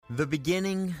The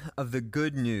beginning of the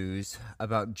good news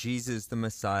about Jesus the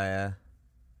Messiah,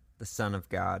 the Son of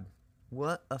God.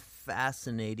 What a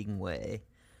fascinating way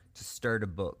to start a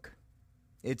book.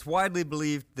 It's widely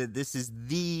believed that this is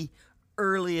the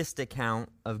earliest account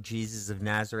of Jesus of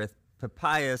Nazareth.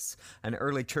 Papias, an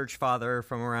early church father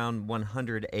from around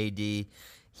 100 AD,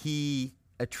 he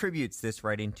attributes this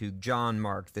writing to John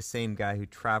Mark, the same guy who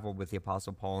traveled with the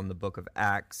Apostle Paul in the book of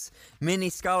Acts.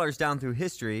 Many scholars down through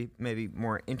history, maybe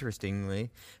more interestingly,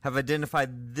 have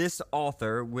identified this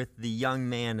author with the young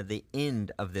man at the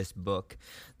end of this book,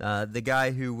 the guy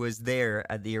who was there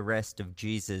at the arrest of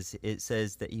Jesus. It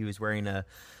says that he was wearing a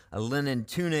linen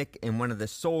tunic, and one of the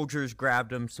soldiers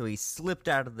grabbed him, so he slipped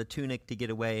out of the tunic to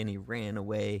get away, and he ran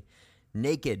away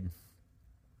naked.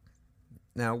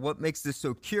 Now, what makes this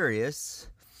so curious,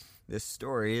 this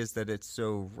story, is that it's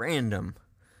so random.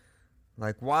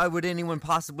 Like, why would anyone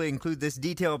possibly include this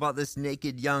detail about this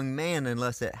naked young man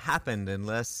unless it happened,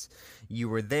 unless you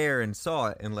were there and saw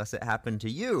it, unless it happened to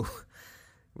you?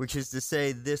 Which is to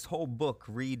say, this whole book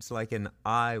reads like an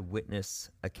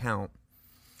eyewitness account.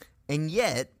 And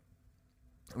yet,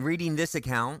 reading this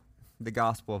account, the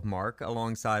Gospel of Mark,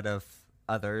 alongside of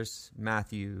others,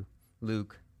 Matthew,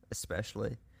 Luke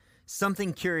especially,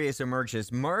 something curious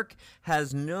emerges. Mark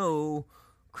has no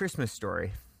Christmas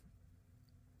story.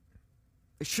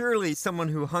 Surely someone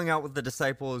who hung out with the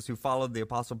disciples, who followed the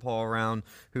Apostle Paul around,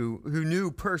 who knew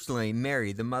personally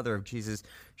Mary, the mother of Jesus,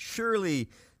 surely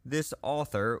this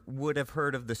author would have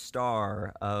heard of the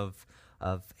star, of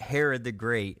Herod the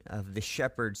Great, of the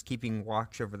shepherds keeping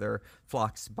watch over their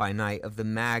flocks by night, of the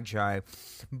Magi.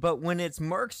 But when it's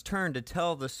Mark's turn to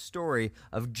tell the story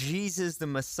of Jesus the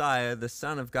Messiah, the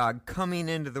Son of God, coming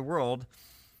into the world,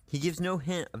 he gives no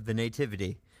hint of the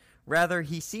nativity. Rather,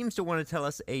 he seems to want to tell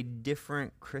us a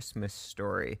different Christmas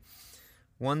story,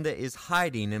 one that is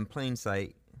hiding in plain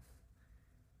sight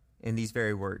in these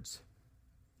very words.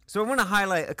 So I want to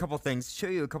highlight a couple things, show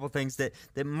you a couple things that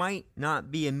might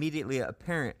not be immediately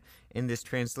apparent in this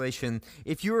translation.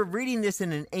 If you were reading this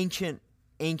in an ancient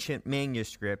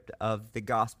manuscript of the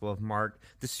Gospel of Mark,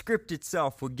 the script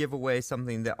itself would give away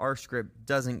something that our script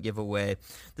doesn't give away.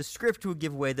 The script would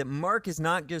give away that Mark is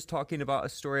not just talking about a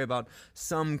story about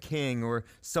some king or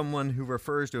someone who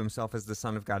refers to himself as the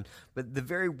Son of God, but the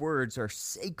very words are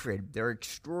sacred, they're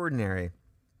extraordinary.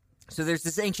 So there's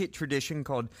this ancient tradition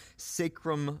called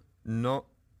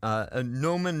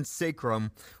nomen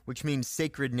sacrum, which means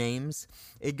sacred names.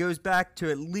 It goes back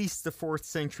to at least the 4th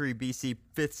century BC,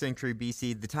 5th century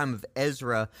BC, the time of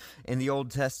Ezra in the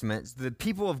Old Testament. The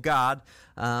people of God,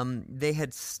 they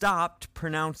had stopped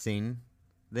pronouncing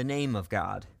the name of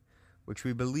God, which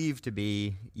we believe to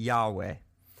be Yahweh.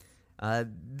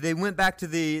 They went back to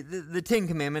the Ten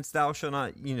Commandments, thou shalt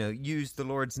not, use the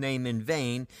Lord's name in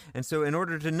vain. And so in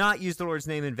order to not use the Lord's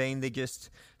name in vain, they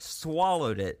just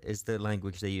swallowed it, is the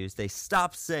language they used. They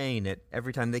stopped saying it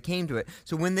every time they came to it.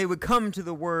 So when they would come to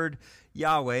the word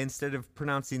Yahweh, instead of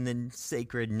pronouncing the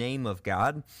sacred name of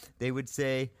God, they would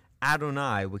say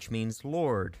Adonai, which means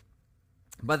Lord.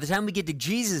 By the time we get to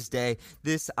Jesus' day,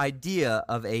 this idea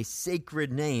of a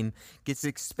sacred name gets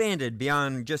expanded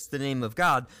beyond just the name of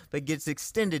God, but gets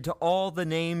extended to all the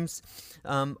names,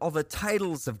 all the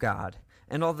titles of God,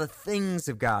 and all the things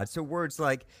of God. So words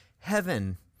like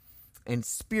heaven and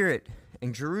spirit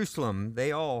and Jerusalem,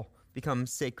 they all become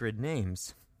sacred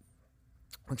names.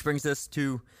 Which brings us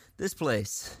to this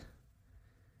place.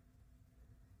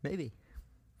 Maybe.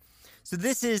 So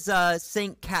this is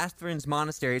St. Catherine's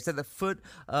Monastery. It's at the foot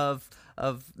of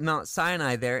Mount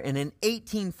Sinai there. And in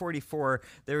 1844,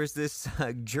 there was this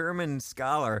German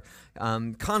scholar,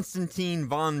 Konstantin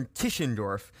von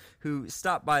Tischendorf, who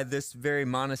stopped by this very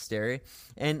monastery.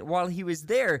 And while he was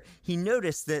there, he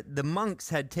noticed that the monks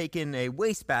had taken a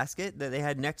wastebasket that they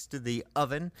had next to the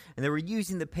oven, and they were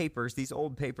using the papers, these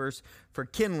old papers, for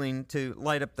kindling to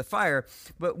light up the fire.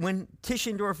 But when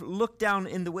Tischendorf looked down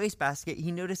in the wastebasket,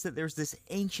 he noticed that there's this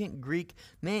ancient Greek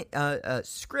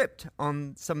script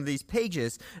on some of these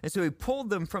pages. And so he pulled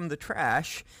them from the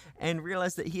trash and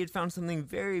realized that he had found something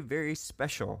very, very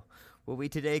special, what we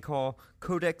today call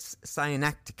Codex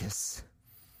Sinaiticus.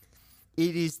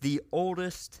 It is the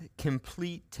oldest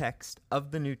complete text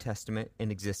of the New Testament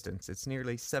in existence. It's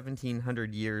nearly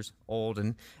 1,700 years old.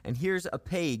 And here's a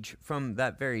page from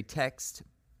that very text,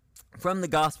 from the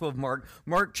Gospel of Mark,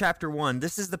 Mark chapter 1.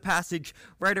 This is the passage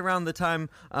right around the time,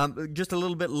 just a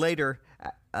little bit later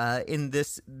in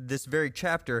this very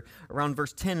chapter, around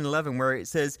verse 10 and 11, where it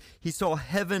says, he saw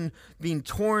heaven being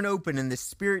torn open and the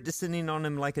Spirit descending on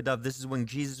him like a dove. This is when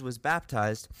Jesus was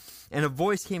baptized. And a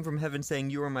voice came from heaven saying,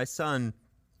 you are my Son,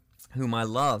 whom I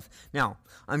love. Now,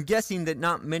 I'm guessing that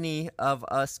not many of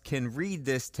us can read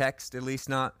this text, at least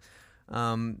not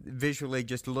visually,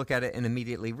 just look at it and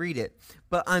immediately read it.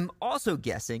 But I'm also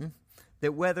guessing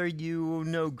that whether you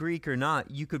know Greek or not,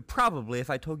 you could probably, if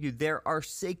I told you there are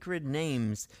sacred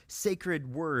names,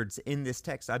 sacred words in this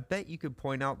text, I bet you could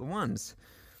point out the ones.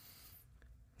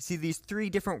 See, these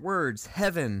three different words,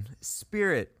 heaven,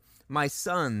 spirit, my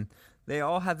son, they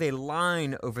all have a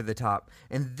line over the top.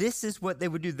 And this is what they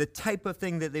would do, the type of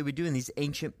thing that they would do in these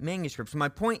ancient manuscripts. My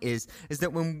point is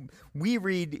that when we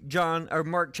read John or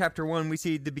Mark chapter 1, we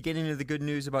see the beginning of the good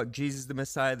news about Jesus the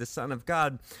Messiah, the Son of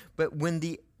God. But when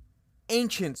the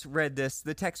ancients read this,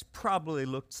 the text probably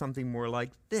looked something more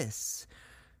like this.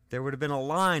 There would have been a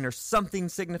line or something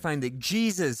signifying that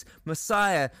Jesus,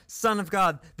 Messiah, Son of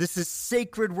God, this is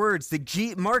sacred words.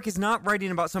 Mark is not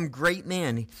writing about some great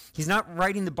man. He's not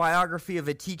writing the biography of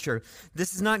a teacher.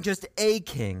 This is not just a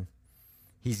king.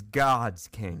 He's God's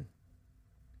king.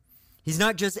 He's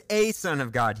not just a son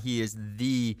of God. He is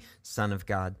the Son of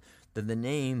God. That the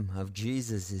name of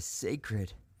Jesus is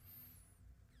sacred.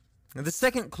 Now, the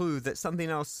second clue that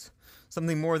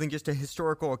something more than just a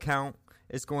historical account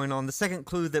is going on, the second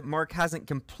clue that Mark hasn't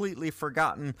completely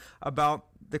forgotten about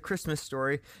the Christmas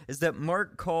story, is that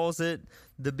Mark calls it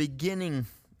the beginning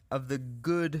of the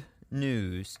good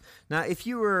news. Now, if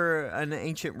you were an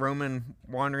ancient Roman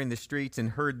wandering the streets and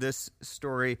heard this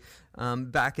story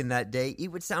back in that day, it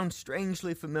would sound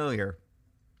strangely familiar.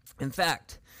 In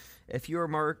fact, if you were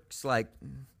Mark's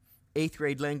 8th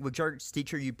grade language arts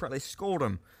teacher, you'd probably scold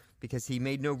him because he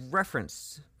made no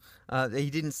reference. He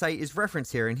didn't cite his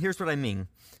reference here, and here's what I mean.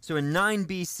 So in 9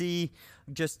 BC,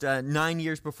 just 9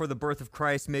 years before the birth of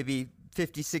Christ, maybe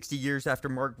 50, 60 years after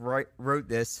Mark wrote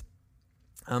this,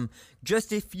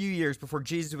 just a few years before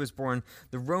Jesus was born,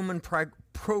 the Roman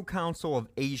proconsul of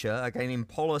Asia, a guy named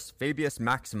Paulus Fabius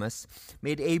Maximus,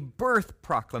 made a birth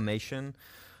proclamation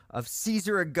of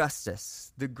Caesar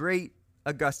Augustus, the great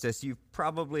Augustus. You've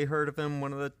probably heard of him,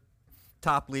 one of the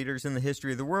top leaders in the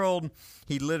history of the world.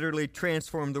 He literally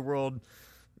transformed the world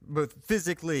both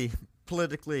physically,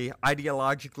 politically,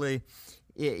 ideologically.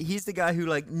 He's the guy who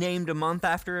named a month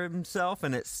after himself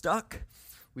and it stuck.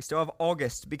 We still have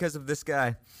August because of this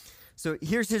guy. So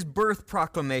here's his birth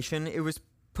proclamation. It was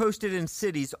posted in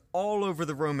cities all over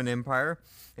the Roman Empire,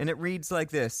 and it reads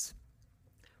like this: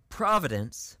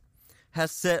 Providence has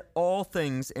set all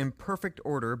things in perfect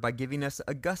order by giving us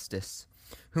Augustus,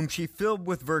 whom she filled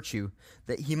with virtue,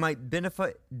 that he might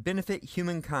benefit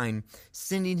humankind,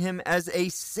 sending him as a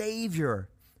Savior,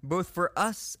 both for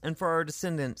us and for our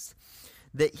descendants,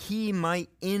 that he might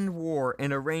end war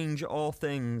and arrange all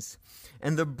things.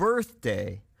 And the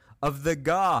birthday of the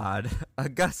god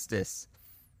Augustus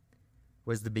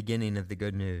was the beginning of the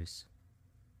good news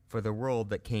for the world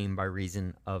that came by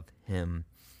reason of him.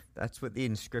 That's what the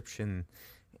inscription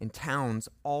in towns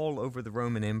all over the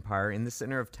Roman Empire, in the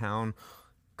center of town,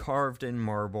 carved in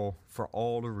marble for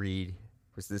all to read,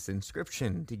 was this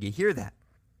inscription. Did you hear that?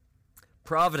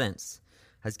 Providence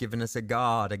has given us a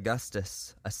God,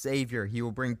 Augustus, a Savior. He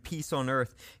will bring peace on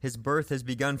earth. His birth has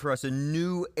begun for us a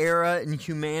new era in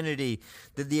humanity.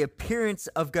 That the appearance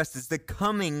of Augustus, the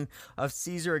coming of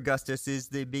Caesar Augustus, is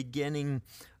the beginning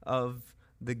of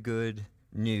the good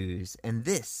news. And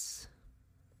this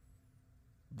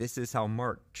is how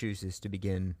Mark chooses to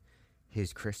begin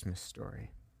his Christmas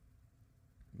story.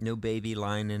 No baby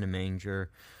lying in a manger,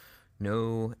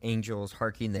 no angels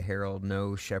harking the herald,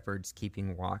 no shepherds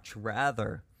keeping watch.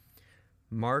 Rather,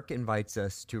 Mark invites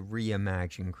us to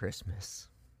reimagine Christmas,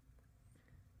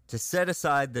 to set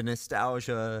aside the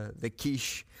nostalgia, the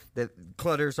quiche that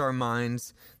clutters our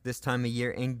minds this time of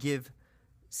year, and give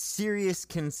serious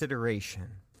consideration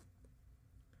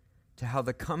to how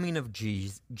the coming of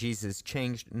Jesus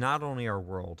changed not only our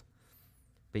world,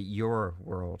 but your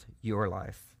world, your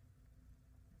life.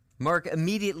 Mark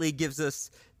immediately gives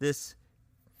us this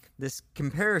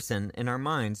comparison in our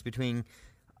minds between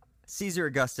Caesar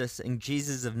Augustus and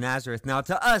Jesus of Nazareth. Now,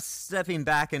 to us, stepping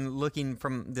back and looking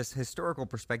from this historical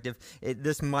perspective,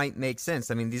 this might make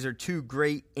sense. I mean, these are two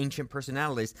great ancient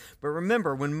personalities. But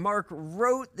remember, when Mark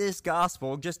wrote this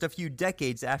gospel just a few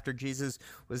decades after Jesus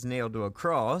was nailed to a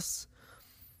cross,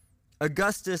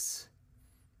 Augustus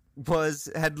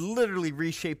had literally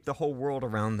reshaped the whole world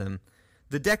around them.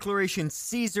 The declaration,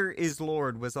 Caesar is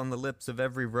Lord, was on the lips of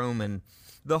every Roman.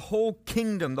 The whole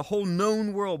kingdom, the whole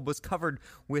known world was covered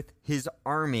with his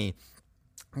army.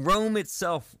 Rome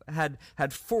itself had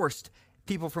forced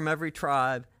people from every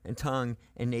tribe and tongue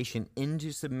and nation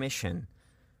into submission.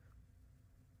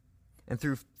 And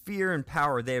through fear and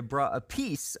power, they had brought a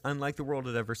peace unlike the world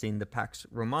had ever seen, the Pax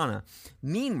Romana.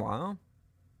 Meanwhile,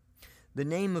 The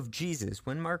name of Jesus,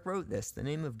 when Mark wrote this, the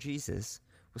name of Jesus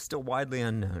was still widely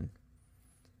unknown.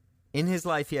 In his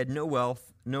life, he had no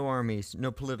wealth, no armies,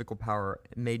 no political power,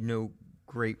 and made no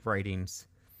great writings.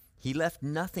 He left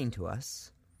nothing to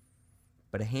us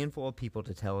but a handful of people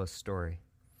to tell his story.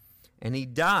 And he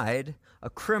died a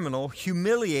criminal,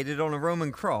 humiliated on a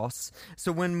Roman cross.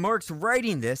 So when Mark's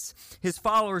writing this, his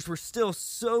followers were still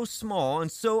so small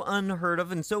and so unheard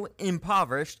of and so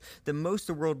impoverished that most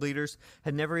of the world leaders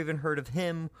had never even heard of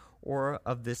him or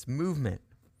of this movement.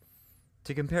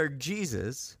 To compare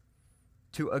Jesus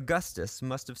to Augustus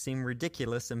must have seemed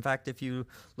ridiculous. In fact, if you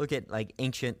look at like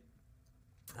ancient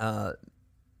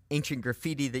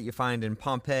graffiti that you find in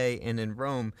Pompeii and in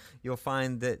Rome, you'll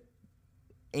find that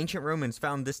ancient Romans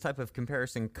found this type of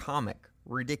comparison comic,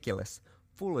 ridiculous,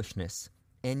 foolishness.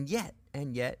 And yet,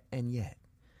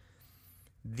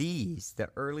 these, the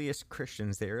earliest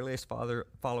Christians, the earliest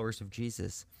followers of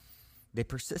Jesus, they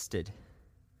persisted.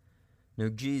 No,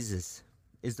 Jesus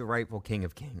is the rightful King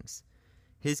of Kings.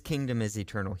 His kingdom is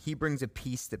eternal. He brings a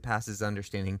peace that passes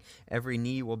understanding. Every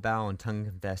knee will bow and tongue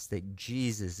confess that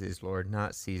Jesus is Lord,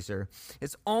 not Caesar.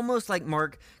 It's almost like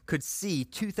Mark could see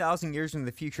 2,000 years in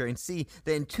the future and see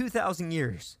that in 2,000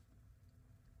 years,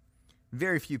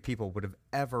 very few people would have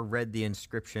ever read the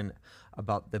inscription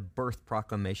about the birth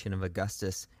proclamation of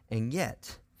Augustus. And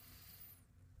yet,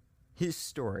 his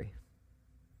story,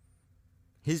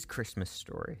 his Christmas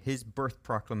story, his birth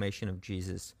proclamation of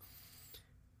Jesus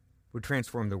would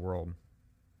transform the world.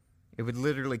 It would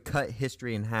literally cut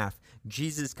history in half.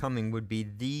 Jesus' coming would be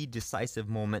the decisive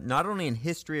moment, not only in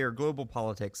history or global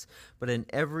politics, but in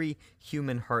every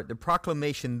human heart. The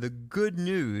proclamation, the good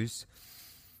news,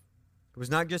 was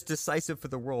not just decisive for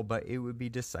the world, but it would be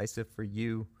decisive for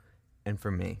you and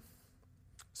for me.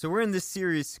 So we're in this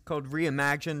series called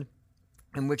Reimagine,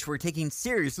 in which we're taking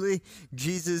seriously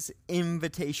Jesus'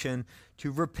 invitation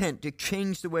to repent, to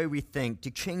change the way we think,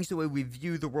 to change the way we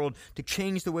view the world, to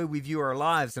change the way we view our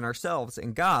lives and ourselves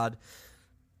and God,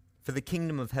 for the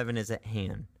kingdom of heaven is at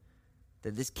hand.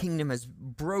 That this kingdom has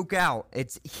broke out.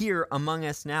 It's here among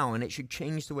us now, and it should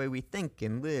change the way we think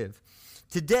and live.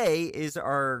 Today is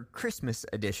our Christmas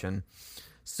edition.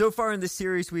 So far in this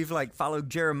series, we've followed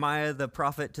Jeremiah the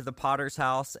prophet to the potter's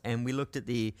house, and we looked at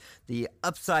the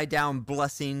upside down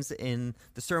blessings in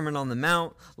the Sermon on the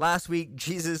Mount. Last week,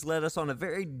 Jesus led us on a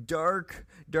very dark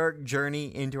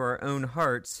journey into our own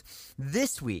hearts.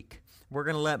 This week, we're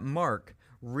going to let Mark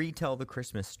retell the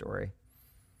Christmas story.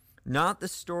 Not the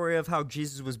story of how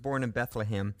Jesus was born in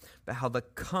Bethlehem, but how the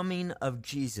coming of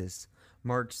Jesus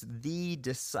marks the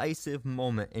decisive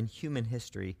moment in human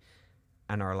history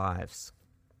and our lives.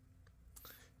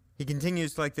 He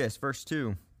continues like this, verse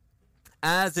 2.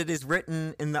 As it is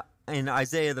written in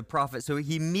Isaiah the prophet. So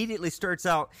he immediately starts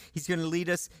out, he's going to lead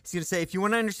us, he's going to say, if you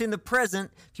want to understand the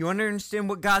present, if you want to understand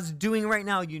what God's doing right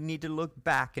now, you need to look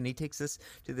back. And he takes us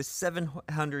to the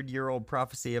 700-year-old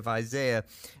prophecy of Isaiah,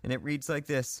 and it reads like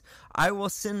this: I will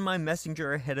send my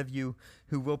messenger ahead of you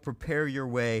who will prepare your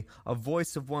way, a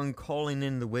voice of one calling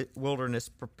in the wilderness,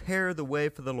 prepare the way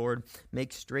for the Lord,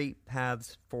 make straight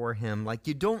paths for him.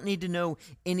 You don't need to know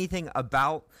anything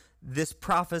about this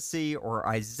prophecy or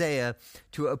Isaiah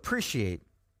to appreciate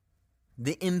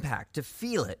the impact, to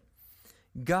feel it.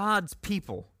 God's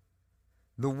people,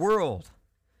 the world,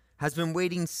 has been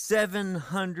waiting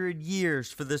 700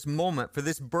 years for this moment, for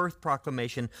this birth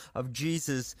proclamation of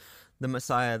Jesus, the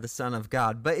Messiah, the Son of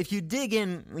God. But if you dig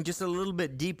in just a little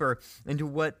bit deeper into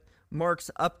what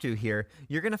Mark's up to here,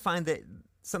 you're going to find that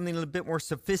something a little bit more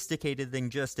sophisticated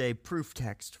than just a proof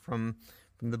text from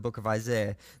the book of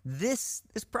Isaiah. This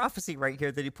prophecy right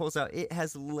here that he pulls out, it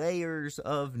has layers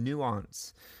of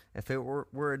nuance. If it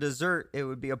were a dessert, it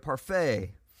would be a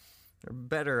parfait, or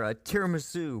better, a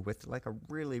tiramisu with a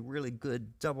really, really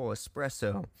good double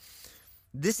espresso.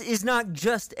 This is not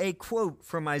just a quote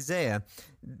from Isaiah.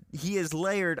 He has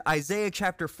layered Isaiah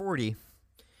chapter 40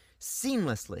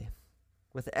 seamlessly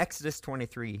with Exodus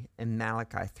 23 and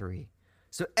Malachi 3.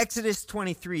 So Exodus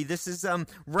 23, this is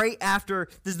this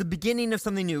is the beginning of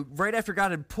something new. Right after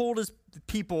God had pulled his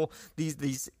people,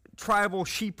 these tribal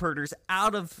sheep herders,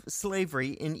 out of slavery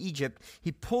in Egypt,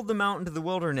 he pulled them out into the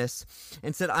wilderness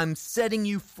and said, I'm setting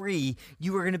you free.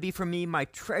 You are going to be for me my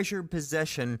treasured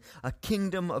possession, a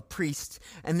kingdom of priests.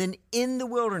 And then in the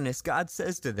wilderness, God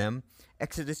says to them,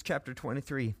 Exodus chapter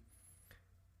 23,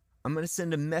 I'm going to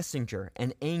send a messenger,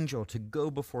 an angel, to go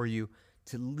before you,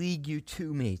 to lead you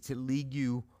to me, to lead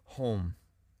you home.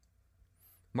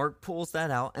 Mark pulls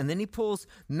that out, and then he pulls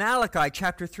Malachi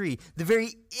chapter 3, the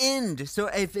very end. So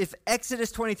if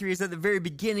Exodus 23 is at the very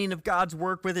beginning of God's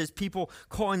work with his people,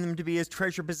 calling them to be his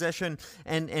treasure possession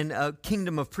and a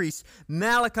kingdom of priests,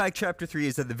 Malachi chapter 3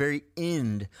 is at the very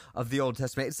end of the Old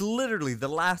Testament. It's literally the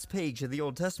last page of the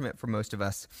Old Testament for most of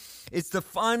us. It's the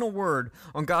final word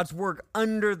on God's work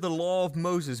under the law of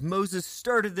Moses. Moses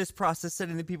started this process,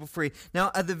 setting the people free.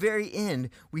 Now, at the very end,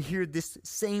 we hear this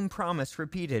same promise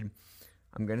repeated.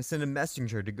 I'm going to send a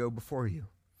messenger to go before you,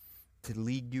 to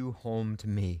lead you home to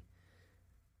me.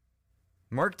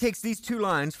 Mark takes these two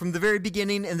lines from the very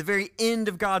beginning and the very end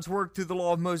of God's work through the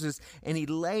law of Moses, and he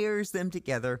layers them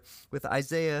together with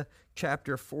Isaiah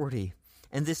chapter 40.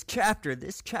 And this chapter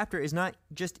is not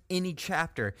just any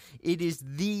chapter. It is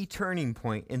the turning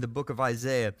point in the book of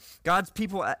Isaiah. God's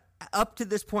people up to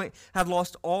this point have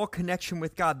lost all connection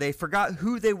with God. They forgot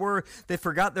who they were. They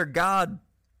forgot their God.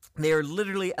 They are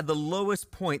literally at the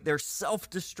lowest point. They're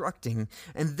self-destructing.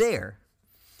 And there,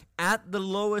 at the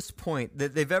lowest point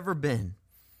that they've ever been,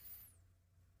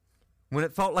 when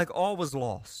it felt like all was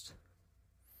lost,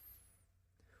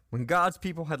 when God's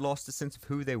people had lost a sense of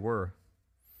who they were,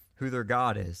 who their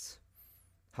God is,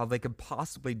 how they could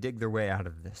possibly dig their way out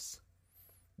of this,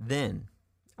 then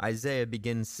Isaiah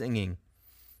begins singing,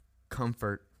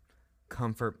 "Comfort,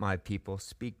 comfort my people,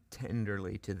 speak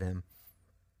tenderly to them.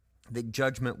 That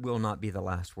judgment will not be the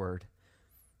last word.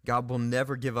 God will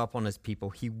never give up on his people.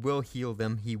 He will heal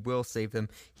them. He will save them.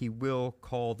 He will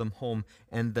call them home.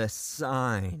 And the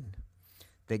sign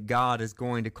that God is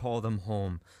going to call them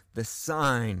home, the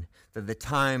sign that the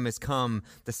time has come,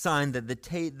 the sign that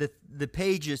the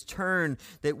pages turn,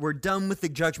 that we're done with the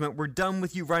judgment, we're done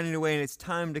with you running away, and it's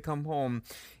time to come home,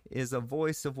 is a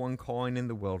voice of one calling in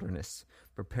the wilderness.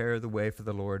 Prepare the way for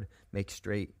the Lord. Make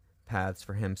straight paths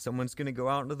for him. Someone's going to go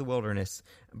out into the wilderness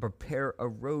and prepare a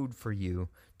road for you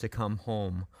to come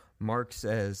home. Mark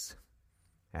says,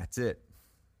 that's it.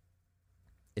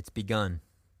 It's begun.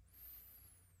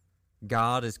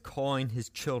 God is calling his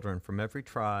children from every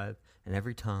tribe and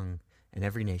every tongue and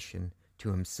every nation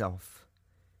to himself.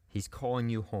 He's calling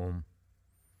you home.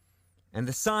 And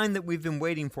the sign that we've been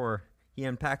waiting for, he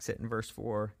unpacks it in verse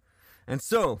 4. And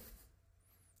so,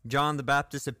 John the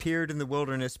Baptist appeared in the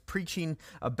wilderness, preaching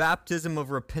a baptism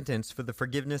of repentance for the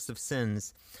forgiveness of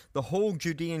sins. The whole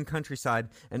Judean countryside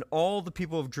and all the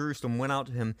people of Jerusalem went out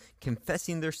to him,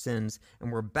 confessing their sins,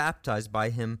 and were baptized by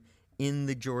him in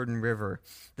the Jordan River.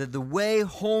 That the way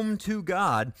home to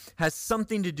God has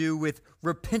something to do with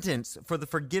repentance for the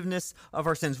forgiveness of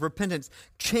our sins. Repentance,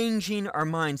 changing our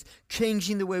minds,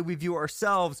 changing the way we view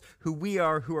ourselves, who we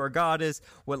are, who our God is,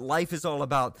 what life is all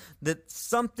about. That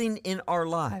something in our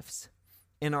lives,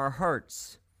 in our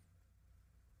hearts,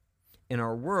 in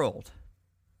our world,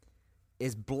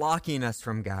 is blocking us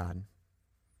from God.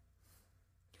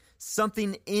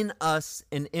 Something in us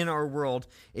and in our world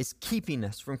is keeping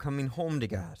us from coming home to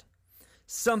God.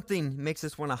 Something makes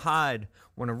us want to hide,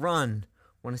 want to run,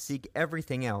 want to seek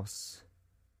everything else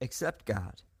except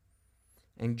God.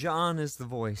 And John is the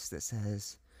voice that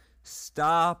says,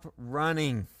 stop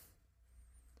running.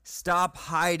 Stop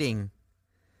hiding.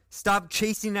 Stop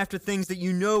chasing after things that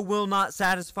you know will not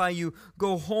satisfy you.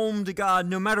 Go home to God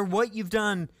no matter what you've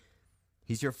done.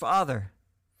 He's your Father.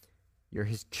 You're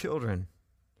his children.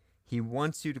 He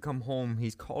wants you to come home.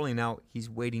 He's calling out. He's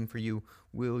waiting for you.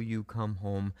 Will you come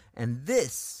home? And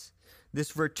this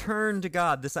return to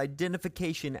God, this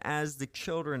identification as the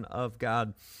children of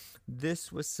God,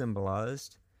 this was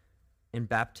symbolized in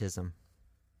baptism.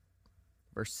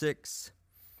 Verse 6,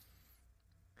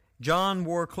 John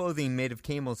wore clothing made of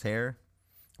camel's hair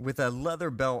with a leather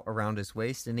belt around his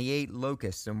waist, and he ate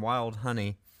locusts and wild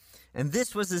honey. And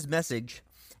this was his message.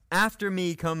 After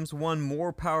me comes one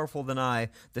more powerful than I,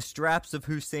 the straps of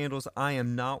whose sandals I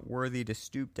am not worthy to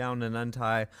stoop down and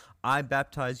untie. I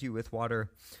baptize you with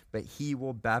water, but he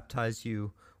will baptize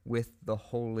you with the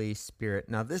Holy Spirit.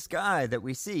 Now, this guy that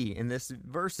we see in this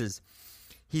verses,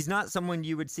 he's not someone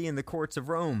you would see in the courts of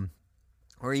Rome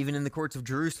or even in the courts of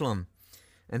Jerusalem.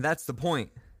 And that's the point.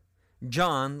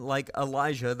 John, like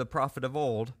Elijah, the prophet of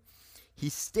old, he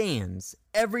stands,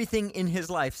 everything in his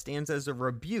life stands as a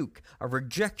rebuke, a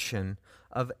rejection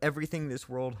of everything this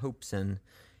world hopes in.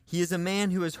 He is a man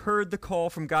who has heard the call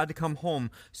from God to come home,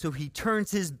 so he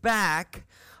turns his back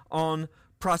on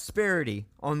prosperity,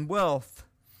 on wealth,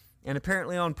 and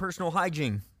apparently on personal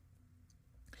hygiene.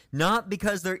 Not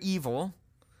because they're evil,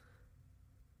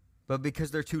 but because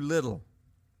they're too little,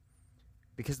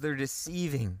 because they're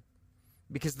deceiving,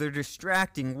 because they're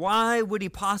distracting. Why would he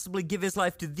possibly give his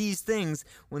life to these things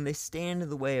when they stand in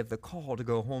the way of the call to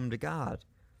go home to God?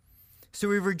 So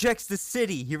he rejects the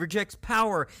city, he rejects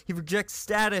power, he rejects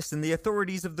status and the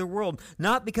authorities of the world,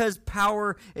 not because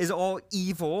power is all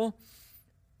evil,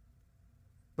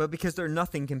 but because they're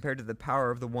nothing compared to the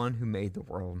power of the one who made the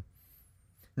world.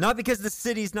 Not because the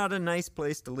city's not a nice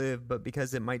place to live, but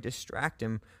because it might distract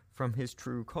him from his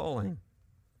true calling.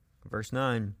 Verse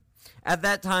 9. At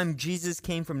that time, Jesus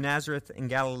came from Nazareth in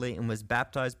Galilee and was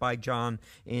baptized by John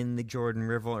in the Jordan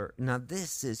River. Now,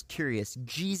 this is curious.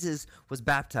 Jesus was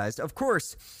baptized. Of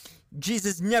course,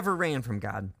 Jesus never ran from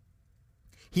God.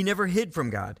 He never hid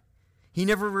from God. He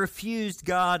never refused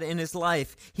God in his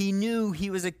life. He knew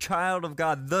he was a child of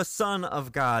God, the Son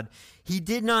of God. He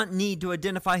did not need to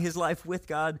identify his life with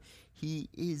God. He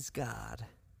is God.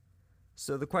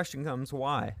 So the question comes,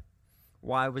 why?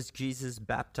 Why was Jesus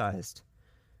baptized?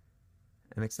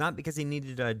 And it's not because he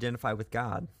needed to identify with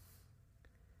God.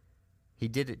 He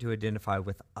did it to identify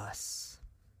with us.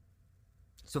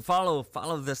 So follow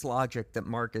this logic that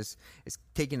Mark is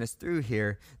taking us through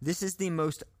here. This is the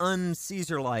most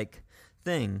un-Caesar-like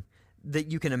thing that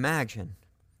you can imagine.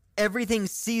 Everything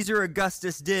Caesar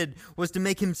Augustus did was to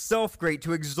make himself great,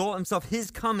 to exalt himself. His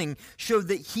coming showed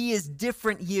that he is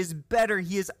different, he is better,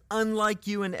 he is unlike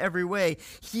you in every way.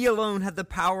 He alone had the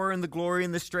power and the glory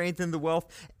and the strength and the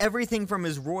wealth. Everything from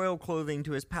his royal clothing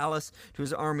to his palace, to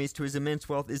his armies, to his immense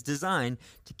wealth is designed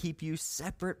to keep you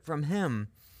separate from him.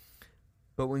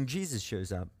 But when Jesus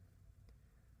shows up,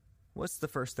 what's the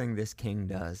first thing this king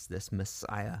does, this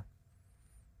Messiah?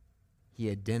 He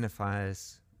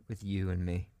identifies with you and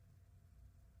me.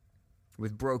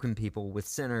 With broken people, with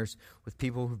sinners, with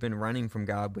people who've been running from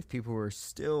God, with people who are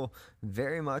still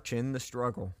very much in the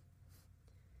struggle.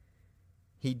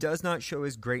 He does not show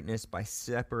his greatness by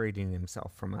separating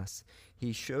himself from us.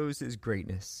 He shows his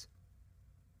greatness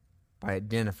by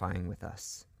identifying with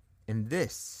us. And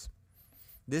this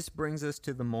brings us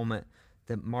to the moment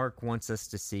that Mark wants us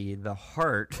to see, the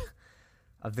heart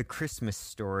of the Christmas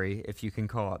story, if you can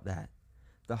call it that.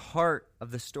 The heart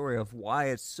of the story of why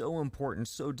it's so important,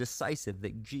 so decisive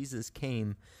that Jesus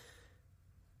came.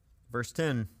 Verse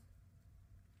 10.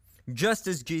 Just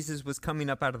as Jesus was coming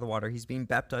up out of the water, he's being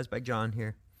baptized by John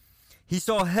here. He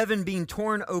saw heaven being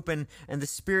torn open and the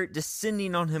Spirit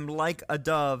descending on him like a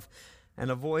dove, and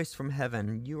a voice from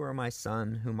heaven, "You are my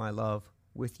Son, whom I love.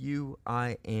 With you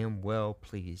I am well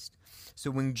pleased." So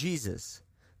when Jesus,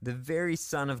 the very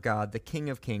Son of God, the King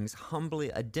of Kings,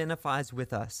 humbly identifies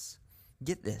with us,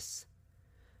 get this,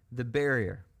 the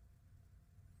barrier,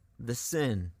 the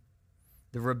sin,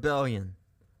 the rebellion,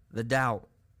 the doubt,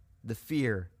 the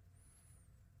fear,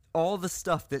 all the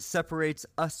stuff that separates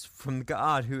us from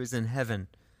God who is in heaven,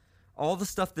 all the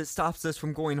stuff that stops us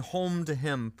from going home to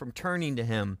him, from turning to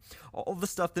him, all the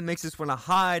stuff that makes us want to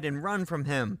hide and run from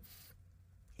him,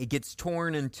 it gets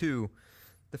torn in two.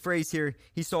 The phrase here,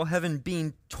 he saw heaven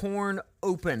being torn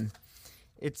open.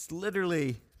 It's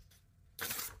literally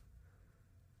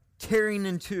tearing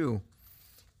in two.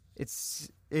 It's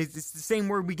the same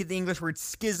word we get the English word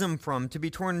schism from, to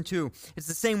be torn in two. It's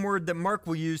the same word that Mark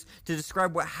will use to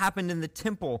describe what happened in the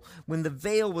temple when the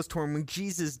veil was torn, when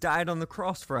Jesus died on the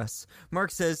cross for us.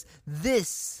 Mark says,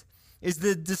 this is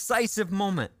the decisive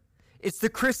moment. It's the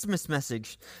Christmas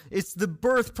message. It's the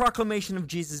birth proclamation of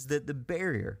Jesus, that the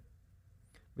barrier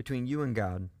between you and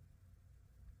God,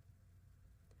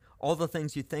 all the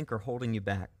things you think are holding you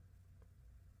back,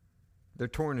 they're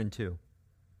torn in two.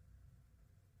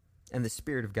 And the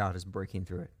Spirit of God is breaking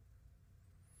through it.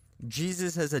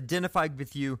 Jesus has identified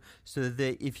with you so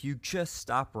that if you just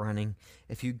stop running,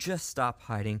 if you just stop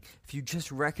hiding, if you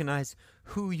just recognize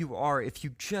who you are, if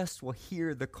you just will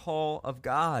hear the call of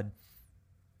God,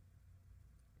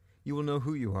 you will know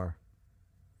who you are.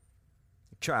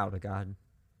 A child of God.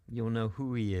 You will know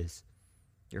who he is.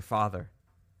 Your Father.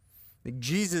 That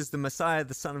Jesus, the Messiah,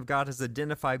 the Son of God, has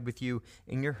identified with you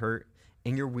in your hurt,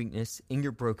 in your weakness, in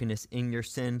your brokenness, in your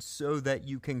sin, so that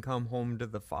you can come home to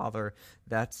the Father.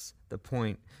 That's the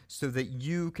point. So that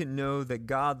you can know that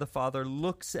God the Father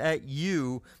looks at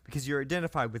you, because you're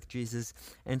identified with Jesus,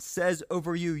 and says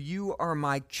over you, "You are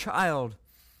my child,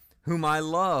 whom I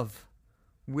love.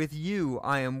 With you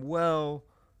I am well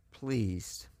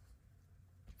pleased."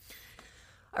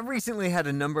 I've recently had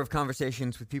a number of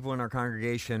conversations with people in our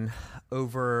congregation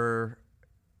over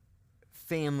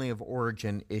family of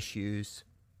origin issues,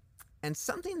 and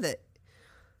something that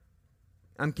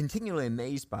I'm continually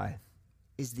amazed by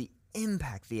is the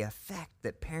impact, the effect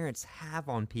that parents have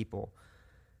on people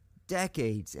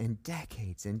decades and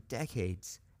decades and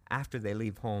decades after they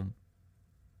leave home.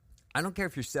 I don't care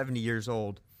if you're 70 years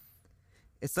old.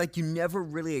 It's like you never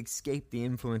really escape the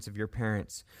influence of your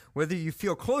parents. Whether you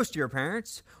feel close to your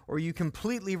parents or you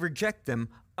completely reject them,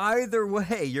 either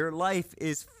way, your life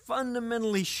is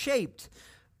fundamentally shaped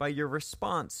by your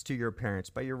response to your parents,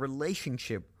 by your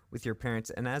relationship with your parents.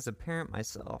 And as a parent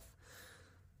myself,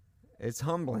 it's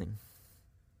humbling.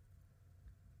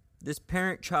 This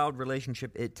parent-child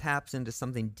relationship, it taps into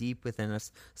something deep within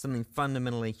us, something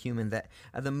fundamentally human that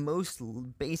at the most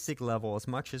basic level, as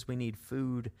much as we need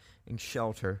food and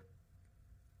shelter,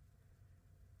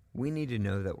 we need to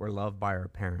know that we're loved by our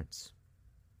parents.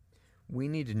 We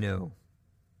need to know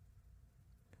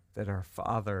that our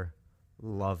Father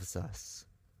loves us.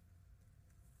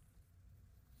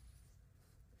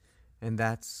 And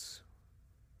that's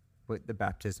what the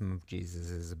baptism of Jesus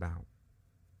is about.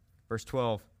 Verse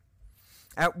 12.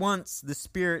 At once the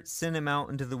Spirit sent him out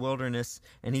into the wilderness,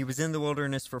 and he was in the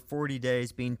wilderness for 40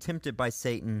 days, being tempted by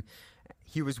Satan.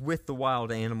 He was with the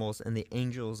wild animals, and the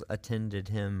angels attended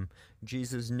him.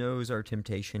 Jesus knows our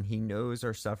temptation. He knows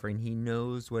our suffering. He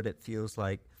knows what it feels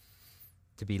like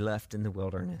to be left in the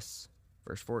wilderness.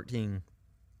 Verse 14.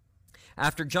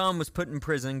 After John was put in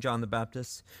prison, John the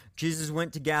Baptist, Jesus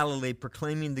went to Galilee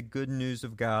proclaiming the good news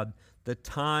of God. The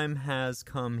time has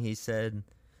come, he said.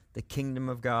 The kingdom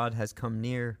of God has come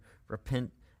near.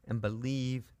 Repent and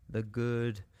believe the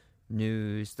good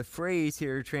news. The phrase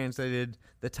here translated,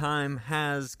 the time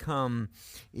has come,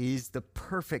 is the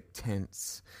perfect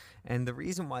tense. And the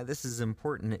reason why this is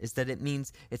important is that it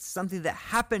means it's something that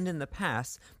happened in the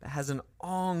past but has an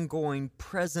ongoing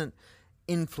present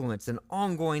influence and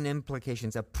ongoing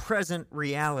implications, a present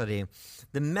reality.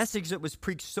 The message that was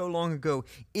preached so long ago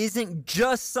isn't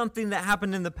just something that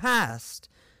happened in the past.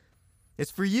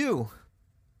 It's for you,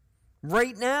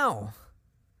 right now.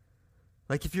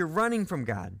 Like if you're running from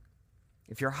God,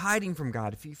 if you're hiding from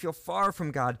God, if you feel far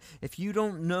from God, if you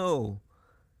don't know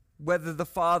whether the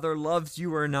Father loves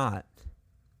you or not,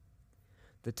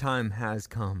 the time has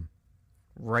come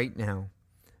right now.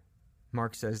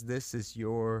 Mark says this is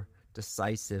your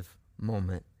decisive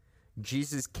moment.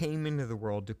 Jesus came into the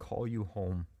world to call you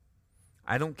home.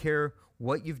 I don't care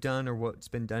what you've done or what's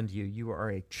been done to you. You are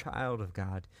a child of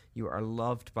God. You are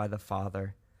loved by the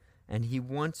Father. And he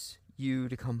wants you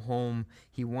to come home.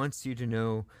 He wants you to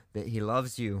know that he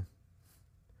loves you.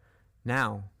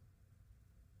 Now,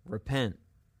 repent.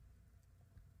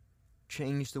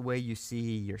 Change the way you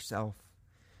see yourself.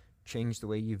 Change the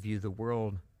way you view the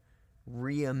world.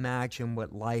 Reimagine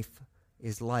what life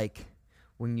is like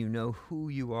when you know who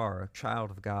you are, a child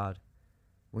of God.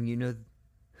 When you know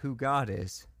who God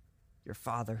is, your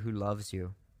Father who loves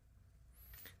you.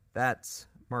 That's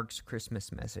Mark's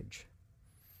Christmas message.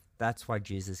 That's why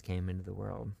Jesus came into the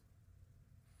world.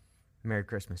 Merry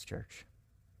Christmas, church.